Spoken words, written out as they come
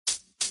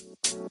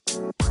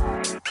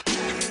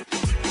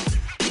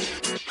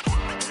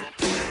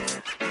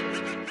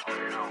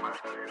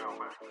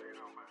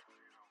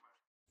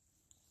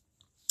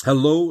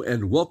Hello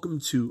and welcome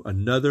to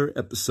another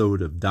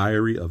episode of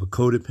Diary of a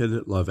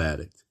Codependent Love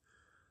Addict.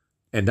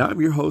 And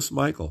I'm your host,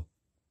 Michael.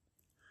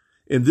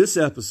 In this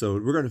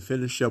episode, we're going to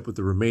finish up with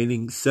the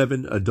remaining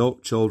 7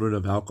 adult children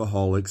of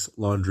alcoholics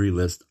laundry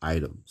list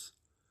items.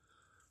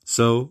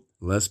 So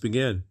let's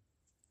begin.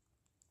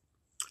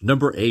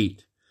 Number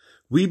 8,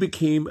 we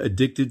became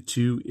addicted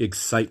to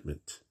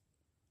excitement.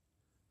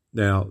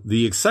 Now,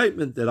 the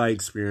excitement that I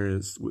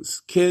experienced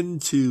was kin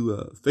to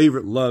a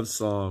favorite love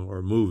song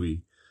or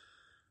movie.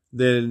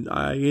 Then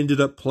I ended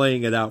up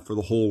playing it out for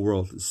the whole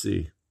world to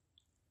see.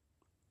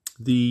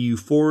 The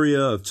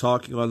euphoria of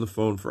talking on the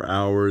phone for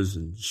hours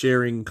and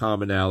sharing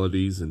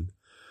commonalities and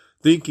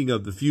thinking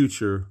of the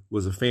future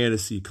was a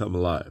fantasy come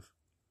alive.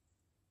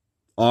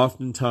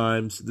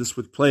 Oftentimes, this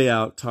would play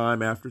out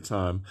time after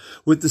time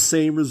with the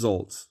same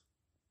results.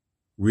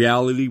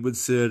 Reality would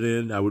set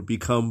in, I would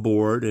become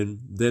bored, and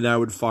then I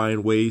would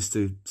find ways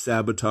to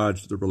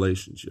sabotage the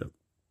relationship.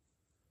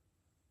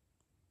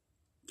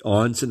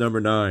 On to number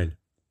 9.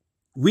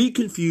 We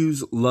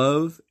confuse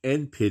love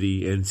and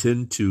pity and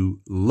tend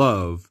to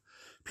love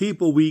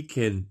people we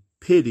can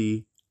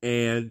pity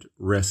and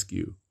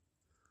rescue.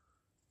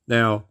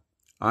 Now,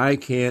 I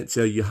can't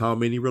tell you how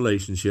many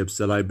relationships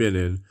that I've been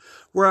in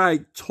where I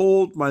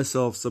told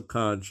myself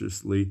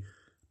subconsciously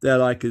that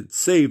I could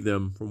save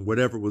them from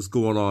whatever was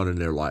going on in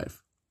their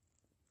life.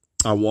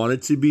 I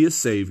wanted to be a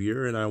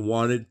savior, and I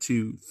wanted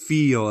to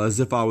feel as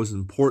if I was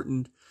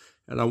important,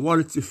 and I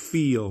wanted to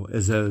feel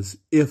as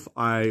if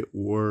I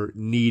were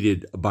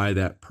needed by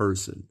that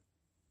person.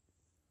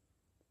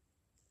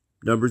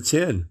 Number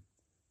 10,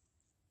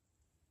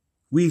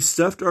 we've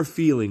stuffed our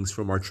feelings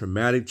from our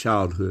traumatic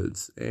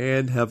childhoods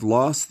and have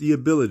lost the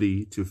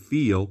ability to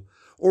feel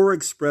or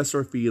express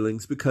our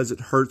feelings because it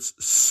hurts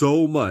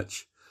so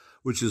much,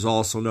 which is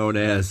also known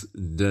as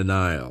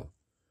denial.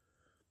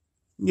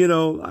 You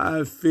know,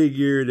 I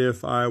figured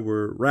if I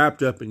were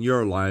wrapped up in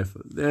your life,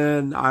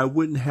 then I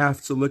wouldn't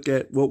have to look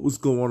at what was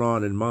going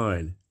on in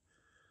mine.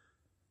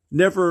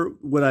 Never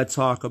would I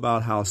talk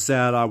about how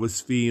sad I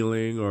was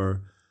feeling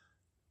or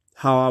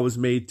how I was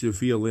made to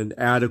feel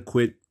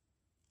inadequate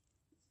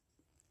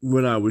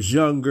when I was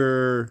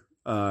younger.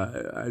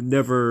 I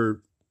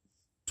never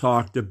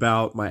talked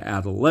about my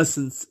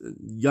adolescence,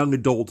 young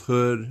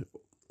adulthood,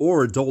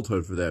 or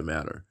adulthood for that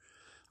matter.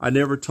 I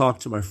never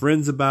talked to my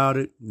friends about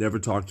it, never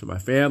talked to my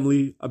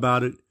family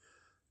about it,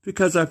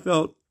 because I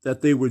felt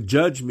that they would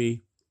judge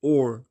me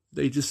or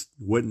they just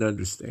wouldn't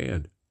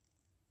understand.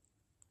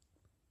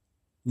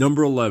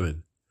 Number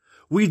 11,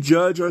 we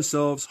judge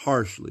ourselves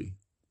harshly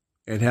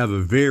and have a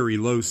very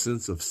low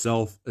sense of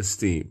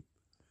self-esteem.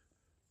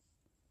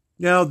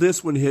 Now,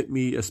 this one hit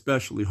me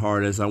especially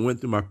hard as I went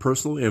through my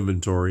personal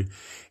inventory,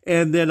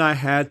 and then I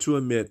had to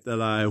admit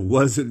that I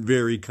wasn't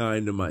very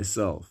kind to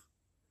myself.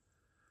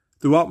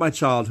 Throughout my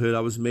childhood, I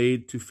was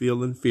made to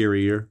feel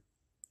inferior,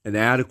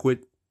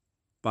 inadequate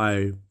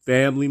by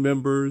family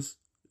members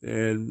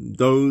and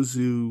those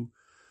who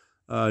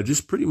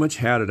just pretty much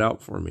had it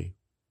out for me.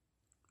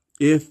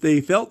 If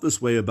they felt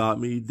this way about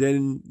me,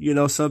 then,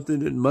 something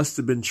that must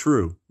have been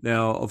true.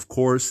 Now, of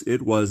course,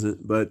 it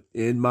wasn't, but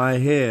in my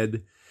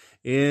head,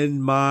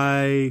 in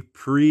my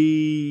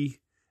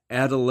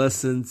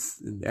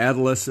pre-adolescence and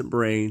adolescent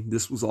brain,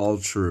 this was all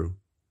true.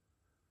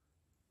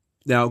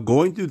 Now,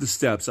 going through the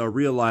steps, I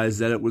realized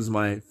that it was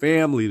my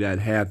family that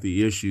had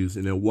the issues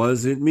and it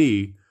wasn't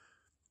me.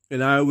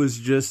 And I was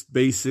just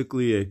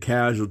basically a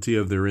casualty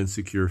of their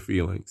insecure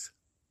feelings.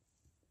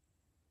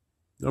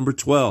 Number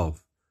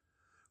 12,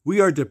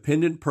 we are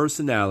dependent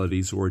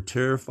personalities who are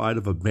terrified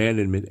of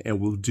abandonment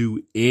and will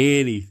do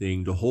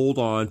anything to hold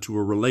on to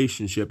a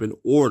relationship in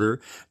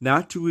order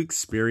not to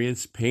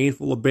experience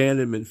painful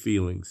abandonment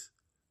feelings,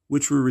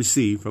 which we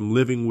receive from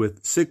living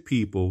with sick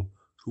people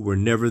who were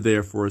never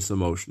there for us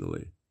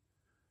emotionally.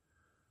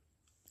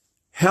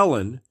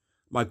 Helen,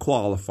 my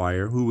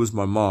qualifier, who was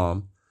my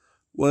mom,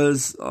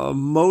 was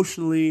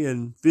emotionally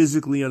and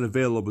physically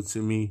unavailable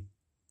to me,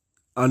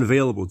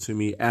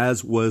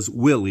 as was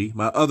Willie,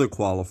 my other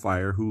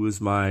qualifier, who was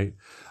I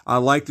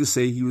like to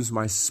say he was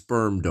my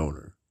sperm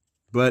donor.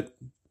 But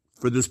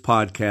for this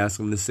podcast,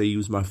 I'm going to say he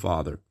was my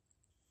father.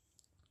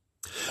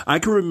 I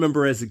can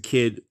remember as a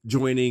kid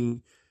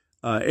joining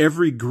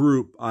every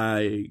group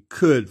I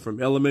could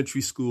from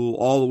elementary school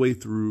all the way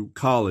through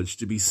college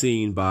to be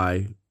seen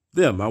by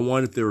them. I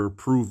wanted their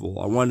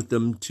approval. I wanted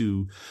them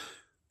to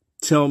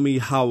tell me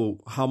how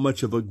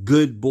much of a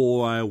good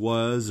boy I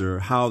was or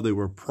how they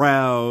were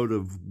proud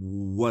of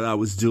what I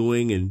was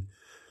doing. And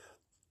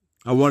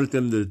I wanted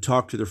them to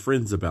talk to their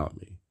friends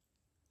about me.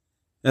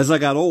 As I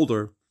got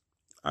older,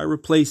 I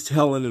replaced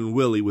Helen and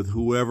Willie with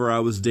whoever I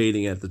was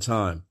dating at the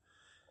time.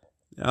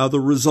 Now,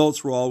 the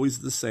results were always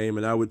the same,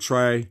 and I would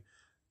try,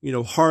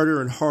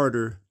 harder and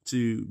harder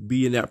to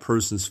be in that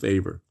person's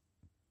favor.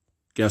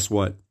 Guess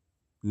what?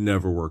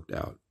 Never worked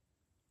out.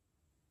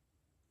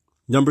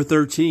 Number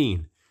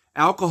 13,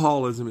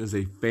 Alcoholism is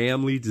a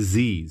family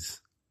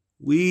disease.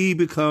 We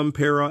become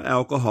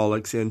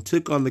para-alcoholics and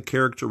took on the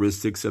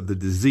characteristics of the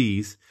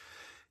disease,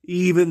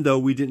 even though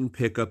we didn't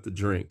pick up the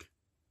drink.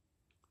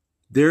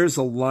 There's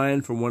a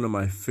line from one of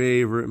my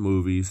favorite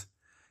movies,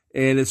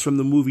 and it's from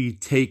the movie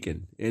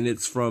Taken, and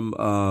it's from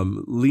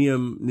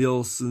Liam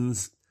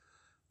Neeson's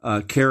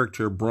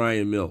character,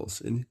 Brian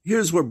Mills. And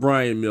here's what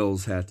Brian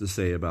Mills had to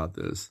say about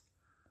this.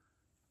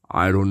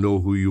 I don't know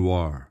who you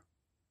are.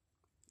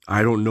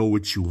 I don't know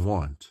what you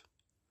want.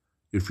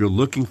 If you're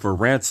looking for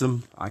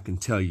ransom, I can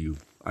tell you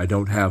I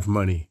don't have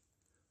money.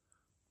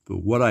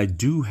 But what I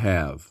do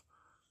have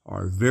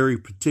are a very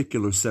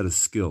particular set of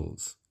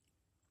skills.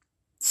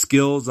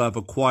 Skills I've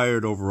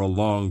acquired over a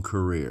long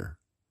career.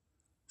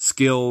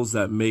 Skills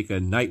that make a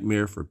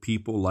nightmare for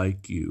people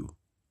like you.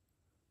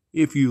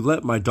 If you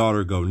let my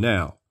daughter go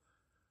now,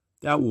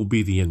 that will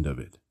be the end of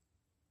it.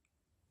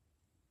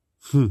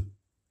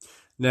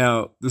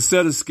 Now, the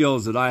set of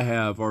skills that I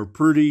have are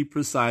pretty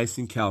precise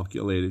and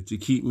calculated to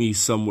keep me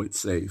somewhat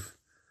safe.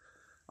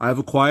 I've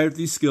acquired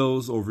these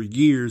skills over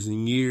years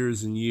and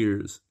years and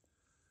years.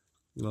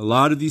 A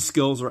lot of these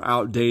skills are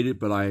outdated,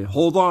 but I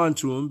hold on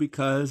to them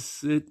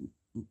because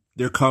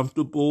they're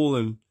comfortable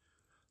and,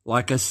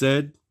 like I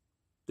said,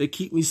 they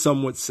keep me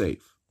somewhat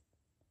safe.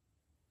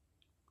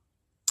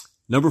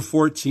 Number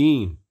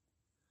 14,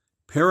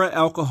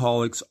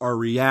 para-alcoholics are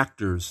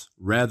reactors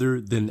rather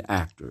than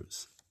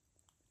actors.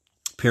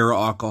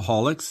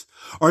 Para-alcoholics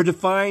are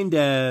defined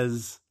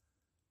as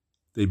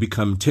they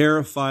become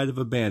terrified of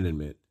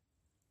abandonment.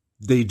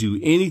 They do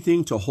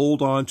anything to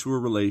hold on to a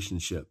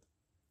relationship.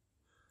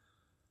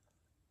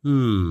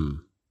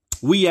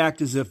 We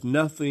act as if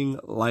nothing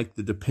like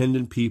the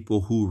dependent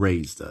people who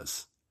raised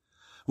us.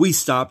 We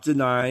stop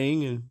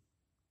denying and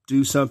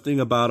do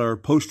something about our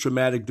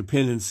post-traumatic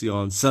dependency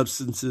on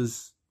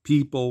substances,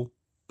 people,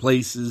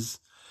 places,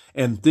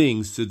 and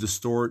things to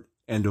distort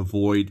and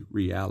avoid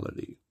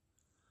reality.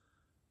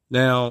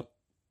 Now,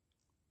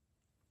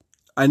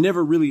 I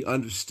never really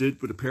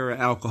understood what a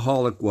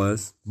para-alcoholic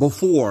was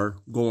before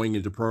going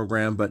into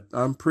program, but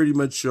I'm pretty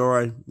much sure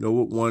I know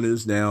what one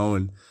is now,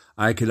 and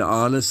I can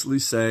honestly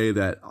say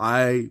that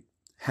I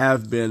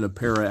have been a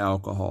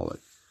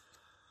para-alcoholic.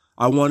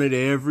 I wanted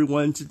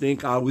everyone to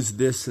think I was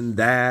this and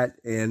that,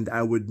 and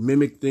I would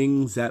mimic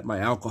things that my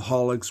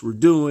alcoholics were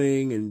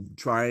doing and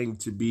trying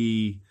to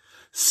be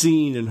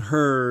seen and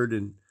heard,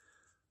 and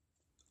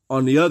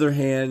on the other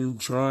hand,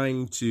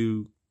 trying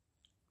to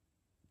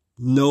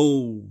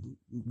know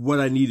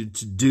what I needed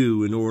to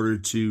do in order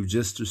to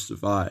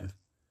survive.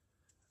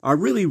 I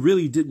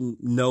really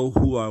didn't know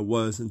who I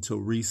was until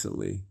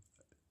recently.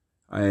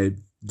 I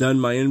had done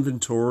my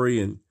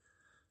inventory and,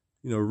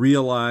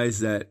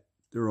 realized that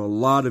there are a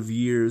lot of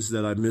years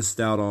that I missed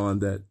out on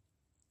that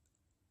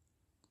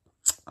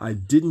I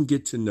didn't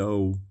get to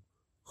know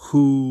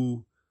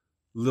who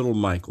little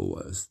Michael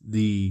was.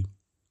 The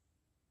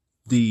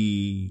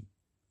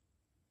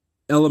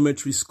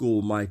elementary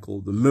school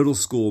Michael, the middle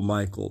school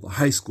Michael, the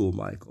high school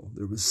Michael.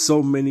 There was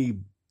so many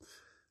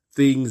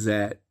things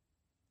that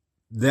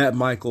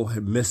Michael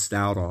had missed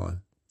out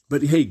on.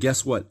 But hey,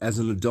 guess what? As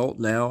an adult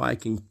now, I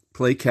can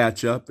play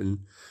catch up and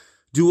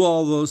do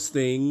all those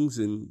things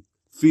and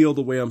feel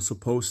the way I'm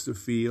supposed to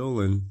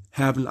feel and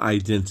have an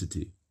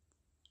identity.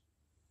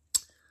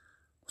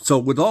 So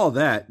with all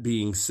that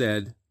being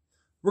said,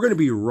 we're going to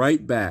be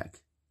right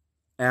back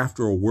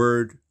after a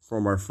word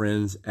from our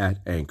friends at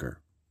Anchor.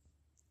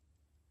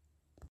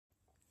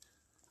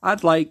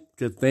 I'd like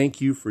to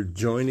thank you for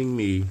joining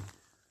me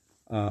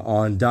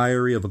on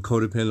Diary of a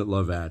Codependent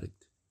Love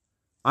Addict.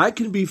 I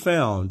can be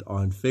found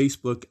on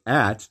Facebook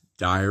at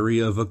Diary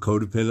of a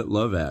Codependent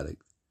Love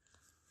Addict.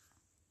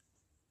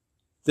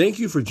 Thank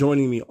you for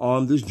joining me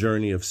on this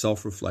journey of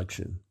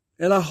self-reflection,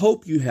 and I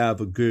hope you have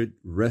a good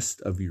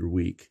rest of your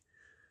week.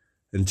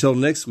 Until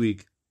next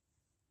week,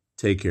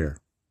 take care.